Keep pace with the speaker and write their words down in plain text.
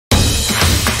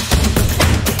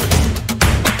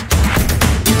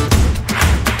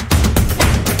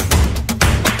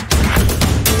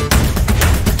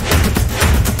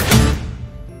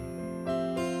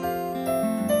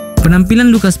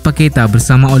Penampilan Lucas Paqueta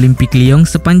bersama Olympique Lyon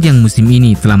sepanjang musim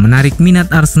ini telah menarik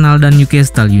minat Arsenal dan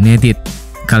Newcastle United.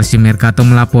 Calcio Mercato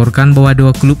melaporkan bahwa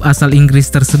dua klub asal Inggris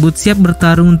tersebut siap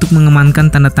bertarung untuk mengamankan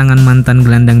tanda tangan mantan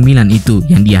gelandang Milan itu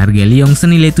yang dihargai Lyon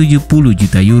senilai 70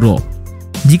 juta euro.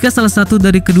 Jika salah satu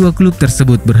dari kedua klub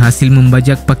tersebut berhasil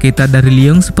membajak Paqueta dari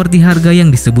Lyon seperti harga yang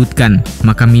disebutkan,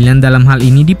 maka Milan dalam hal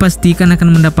ini dipastikan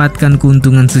akan mendapatkan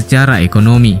keuntungan secara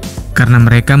ekonomi. Karena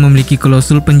mereka memiliki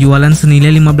klausul penjualan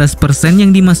senilai 15%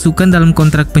 yang dimasukkan dalam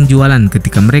kontrak penjualan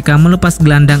ketika mereka melepas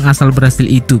gelandang asal Brasil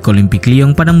itu ke Olympique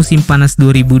Lyon pada musim panas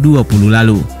 2020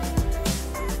 lalu.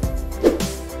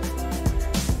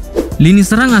 Lini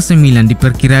serang AC Milan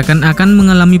diperkirakan akan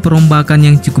mengalami perombakan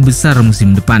yang cukup besar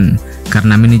musim depan,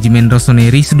 karena manajemen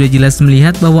rossoneri sudah jelas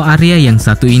melihat bahwa area yang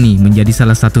satu ini menjadi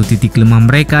salah satu titik lemah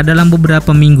mereka dalam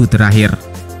beberapa minggu terakhir.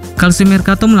 Calcio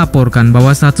Mercato melaporkan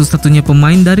bahwa satu-satunya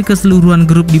pemain dari keseluruhan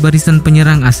grup di barisan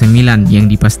penyerang AC Milan yang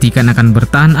dipastikan akan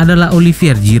bertahan adalah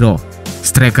Olivier Giroud.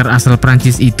 Striker asal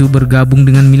Prancis itu bergabung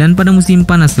dengan Milan pada musim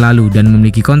panas lalu dan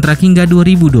memiliki kontrak hingga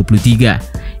 2023.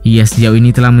 Ia sejauh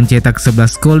ini telah mencetak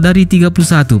 11 gol dari 31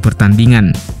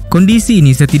 pertandingan. Kondisi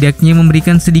ini setidaknya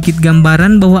memberikan sedikit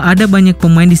gambaran bahwa ada banyak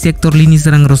pemain di sektor lini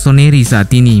serang rossoneri saat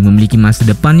ini memiliki masa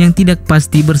depan yang tidak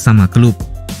pasti bersama klub.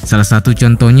 Salah satu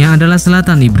contohnya adalah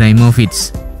Zlatan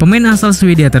Ibrahimovic. Pemain asal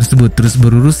Swedia tersebut terus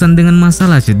berurusan dengan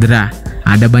masalah cedera.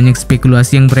 Ada banyak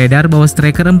spekulasi yang beredar bahwa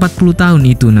striker 40 tahun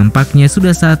itu nampaknya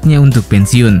sudah saatnya untuk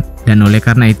pensiun. Dan oleh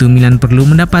karena itu Milan perlu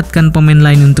mendapatkan pemain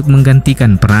lain untuk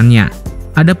menggantikan perannya.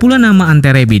 Ada pula nama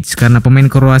Ante Rebic karena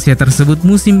pemain Kroasia tersebut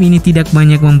musim ini tidak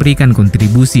banyak memberikan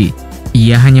kontribusi.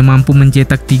 Ia hanya mampu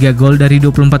mencetak 3 gol dari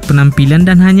 24 penampilan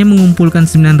dan hanya mengumpulkan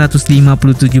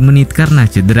 957 menit karena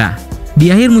cedera. Di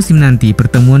akhir musim nanti,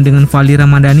 pertemuan dengan Vali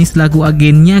Ramadhani selaku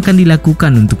agennya akan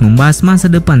dilakukan untuk membahas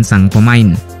masa depan sang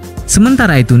pemain.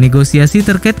 Sementara itu, negosiasi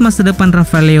terkait masa depan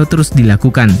Rafael Leo terus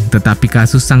dilakukan, tetapi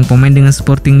kasus sang pemain dengan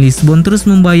Sporting Lisbon terus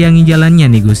membayangi jalannya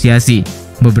negosiasi.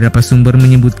 Beberapa sumber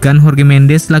menyebutkan Jorge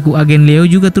Mendes selaku agen Leo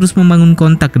juga terus membangun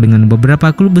kontak dengan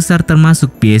beberapa klub besar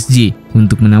termasuk PSG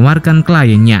untuk menawarkan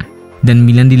kliennya. Dan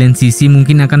Milan di lain sisi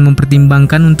mungkin akan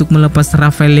mempertimbangkan untuk melepas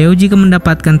Rafael Leo jika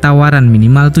mendapatkan tawaran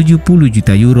minimal 70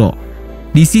 juta euro.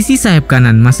 Di sisi sayap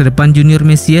kanan, masa depan Junior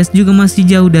Mesias juga masih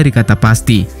jauh dari kata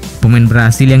pasti. Pemain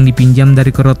Brasil yang dipinjam dari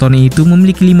Crotone itu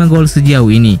memiliki 5 gol sejauh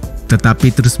ini,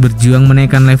 tetapi terus berjuang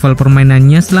menaikkan level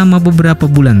permainannya selama beberapa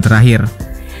bulan terakhir.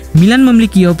 Milan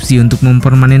memiliki opsi untuk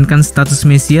mempermanenkan status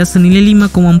Mesias senilai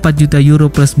 5,4 juta euro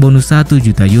plus bonus 1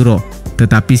 juta euro.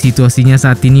 Tetapi situasinya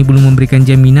saat ini belum memberikan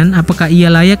jaminan apakah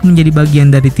ia layak menjadi bagian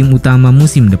dari tim utama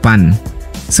musim depan.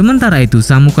 Sementara itu,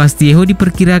 Samu Castillejo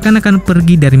diperkirakan akan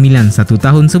pergi dari Milan 1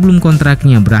 tahun sebelum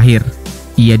kontraknya berakhir.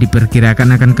 Ia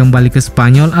diperkirakan akan kembali ke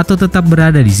Spanyol atau tetap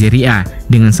berada di Serie A,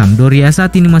 dengan Sampdoria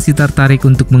saat ini masih tertarik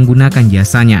untuk menggunakan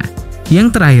jasanya.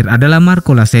 Yang terakhir adalah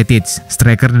Marco Lasetic.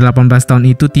 Striker 18 tahun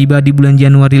itu tiba di bulan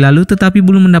Januari lalu tetapi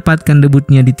belum mendapatkan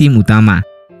debutnya di tim utama.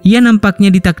 Ia nampaknya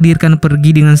ditakdirkan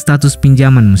pergi dengan status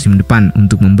pinjaman musim depan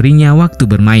untuk memberinya waktu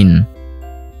bermain.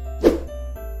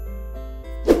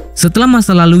 Setelah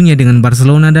masa lalunya dengan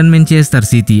Barcelona dan Manchester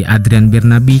City, Adrian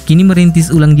Bernabi kini merintis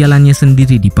ulang jalannya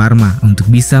sendiri di Parma untuk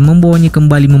bisa membawanya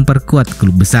kembali memperkuat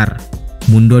klub besar.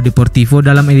 Mundo Deportivo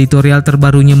dalam editorial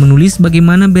terbarunya menulis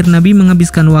bagaimana Bernabi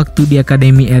menghabiskan waktu di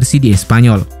Akademi RC di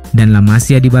Espanyol dan La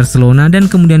Masia di Barcelona dan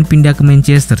kemudian pindah ke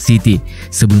Manchester City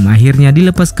sebelum akhirnya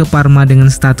dilepas ke Parma dengan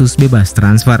status bebas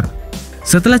transfer.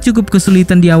 Setelah cukup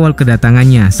kesulitan di awal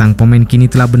kedatangannya, sang pemain kini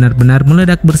telah benar-benar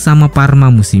meledak bersama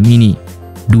Parma musim ini.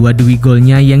 2 dui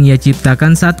golnya yang ia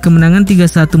ciptakan saat kemenangan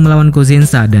 3-1 melawan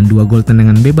Cosenza dan 2 gol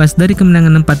tendangan bebas dari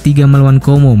kemenangan 4-3 melawan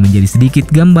Como menjadi sedikit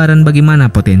gambaran bagaimana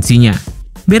potensinya.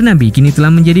 Bernabi kini telah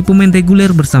menjadi pemain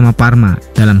reguler bersama Parma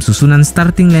dalam susunan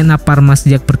starting lineup Parma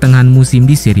sejak pertengahan musim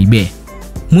di Serie B.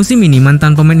 Musim ini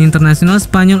mantan pemain internasional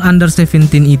Spanyol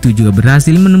Under-17 itu juga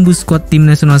berhasil menembus skuad tim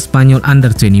nasional Spanyol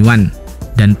Under-21.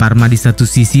 Dan Parma di satu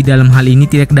sisi dalam hal ini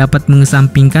tidak dapat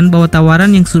mengesampingkan bahwa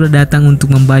tawaran yang sudah datang untuk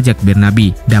membajak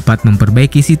Bernabi dapat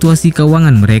memperbaiki situasi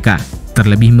keuangan mereka.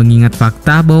 Terlebih mengingat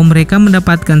fakta bahwa mereka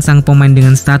mendapatkan sang pemain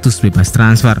dengan status bebas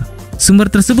transfer.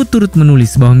 Sumber tersebut turut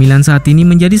menulis bahwa Milan saat ini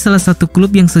menjadi salah satu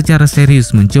klub yang secara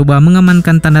serius mencoba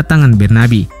mengamankan tanda tangan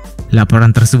Bernabi.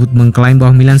 Laporan tersebut mengklaim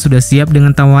bahwa Milan sudah siap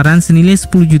dengan tawaran senilai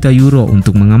 10 juta euro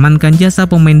untuk mengamankan jasa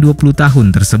pemain 20 tahun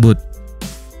tersebut.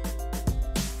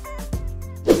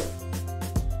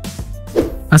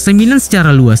 AC Milan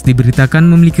secara luas diberitakan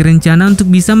memiliki rencana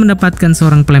untuk bisa mendapatkan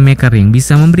seorang playmaker yang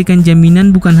bisa memberikan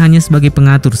jaminan bukan hanya sebagai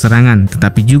pengatur serangan,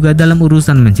 tetapi juga dalam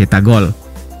urusan mencetak gol.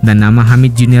 Dan nama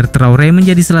Hamid Junior Traore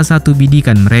menjadi salah satu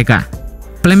bidikan mereka.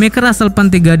 Playmaker asal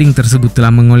Pantai Gading tersebut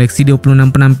telah mengoleksi 26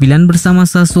 penampilan bersama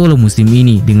Sassuolo musim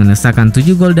ini dengan lesakan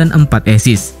 7 gol dan 4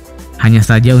 assist. Hanya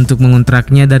saja untuk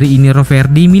mengontraknya dari ini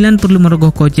Roverdi, Milan perlu merogoh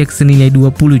kocek senilai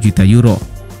 20 juta euro.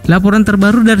 Laporan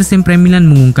terbaru dari Sempre Milan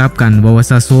mengungkapkan bahwa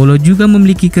Sassuolo juga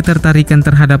memiliki ketertarikan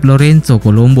terhadap Lorenzo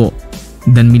Colombo.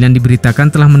 Dan Milan diberitakan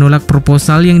telah menolak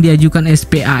proposal yang diajukan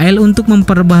SPAL untuk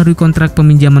memperbaharui kontrak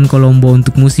peminjaman Colombo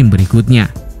untuk musim berikutnya.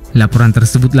 Laporan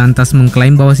tersebut lantas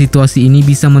mengklaim bahwa situasi ini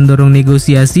bisa mendorong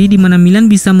negosiasi di mana Milan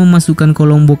bisa memasukkan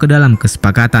Colombo ke dalam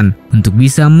kesepakatan untuk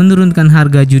bisa menurunkan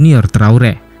harga junior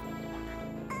Traore.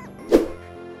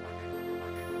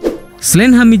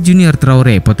 Selain Hamid Junior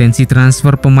Traore, potensi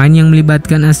transfer pemain yang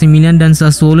melibatkan AC Milan dan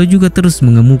Sassuolo juga terus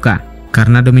mengemuka.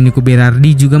 Karena Domenico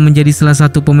Berardi juga menjadi salah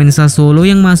satu pemain Sassuolo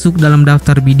yang masuk dalam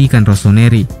daftar bidikan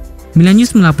Rossoneri. Milan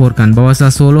News melaporkan bahwa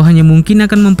Sassuolo hanya mungkin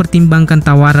akan mempertimbangkan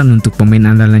tawaran untuk pemain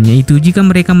andalannya itu jika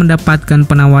mereka mendapatkan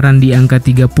penawaran di angka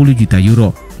 30 juta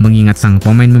euro. Mengingat sang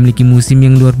pemain memiliki musim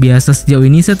yang luar biasa sejauh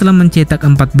ini setelah mencetak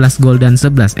 14 gol dan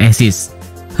 11 assist.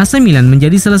 AC Milan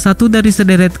menjadi salah satu dari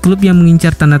sederet klub yang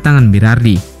mengincar tanda tangan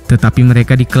Berardi, tetapi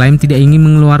mereka diklaim tidak ingin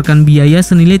mengeluarkan biaya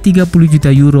senilai 30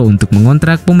 juta euro untuk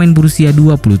mengontrak pemain berusia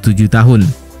 27 tahun.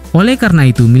 Oleh karena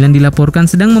itu, Milan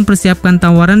dilaporkan sedang mempersiapkan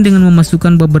tawaran dengan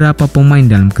memasukkan beberapa pemain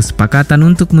dalam kesepakatan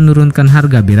untuk menurunkan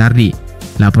harga Berardi.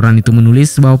 Laporan itu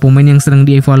menulis bahwa pemain yang sedang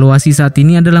dievaluasi saat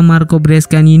ini adalah Marco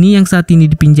Brescianini yang saat ini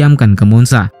dipinjamkan ke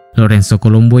Monza, Lorenzo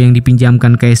Colombo yang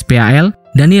dipinjamkan ke SPAL,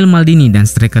 Daniel Maldini dan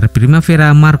striker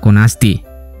Primavera Marco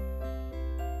Nasti.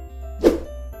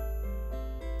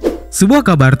 Sebuah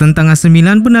kabar tentang AC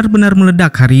Milan benar-benar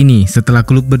meledak hari ini setelah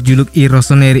klub berjuluk I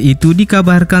Rossoneri itu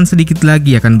dikabarkan sedikit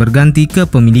lagi akan berganti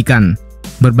kepemilikan.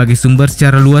 Berbagai sumber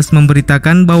secara luas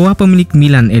memberitakan bahwa pemilik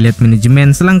Milan Elite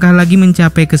Management selangkah lagi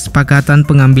mencapai kesepakatan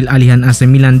pengambil alihan AC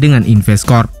Milan dengan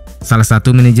Investcorp, salah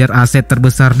satu manajer aset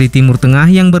terbesar di Timur Tengah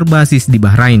yang berbasis di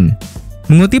Bahrain.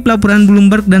 Mengutip laporan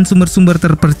Bloomberg dan sumber-sumber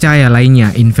terpercaya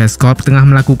lainnya, Investcorp tengah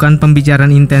melakukan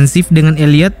pembicaraan intensif dengan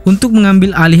Elliott untuk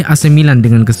mengambil alih AC Milan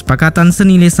dengan kesepakatan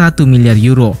senilai 1 miliar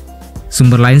euro.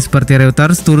 Sumber lain seperti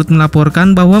Reuters turut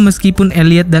melaporkan bahwa meskipun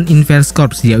Elliott dan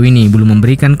Investcorp sejauh ini belum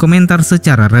memberikan komentar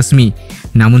secara resmi,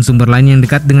 namun sumber lain yang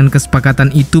dekat dengan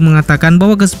kesepakatan itu mengatakan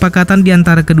bahwa kesepakatan di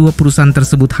antara kedua perusahaan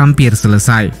tersebut hampir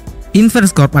selesai.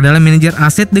 Investcorp adalah manajer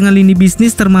aset dengan lini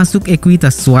bisnis termasuk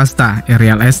ekuitas swasta,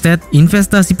 real estate,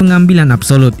 investasi pengambilan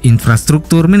absolut,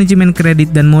 infrastruktur, manajemen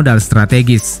kredit, dan modal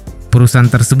strategis.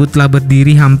 Perusahaan tersebut telah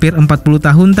berdiri hampir 40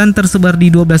 tahun dan tersebar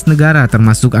di 12 negara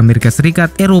termasuk Amerika Serikat,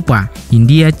 Eropa,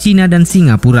 India, Cina, dan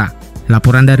Singapura.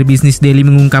 Laporan dari Business Daily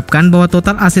mengungkapkan bahwa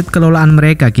total aset kelolaan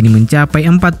mereka kini mencapai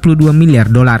 42 miliar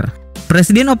dolar.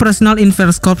 Presiden operasional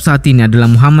Investcorp saat ini adalah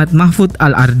Muhammad Mahfud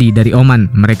Al-Ardi dari Oman.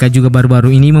 Mereka juga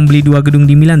baru-baru ini membeli 2 gedung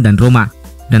di Milan dan Roma,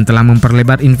 dan telah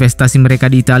memperlebar investasi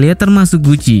mereka di Italia termasuk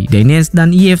Gucci, Dainese,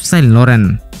 dan Yves Saint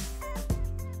Laurent.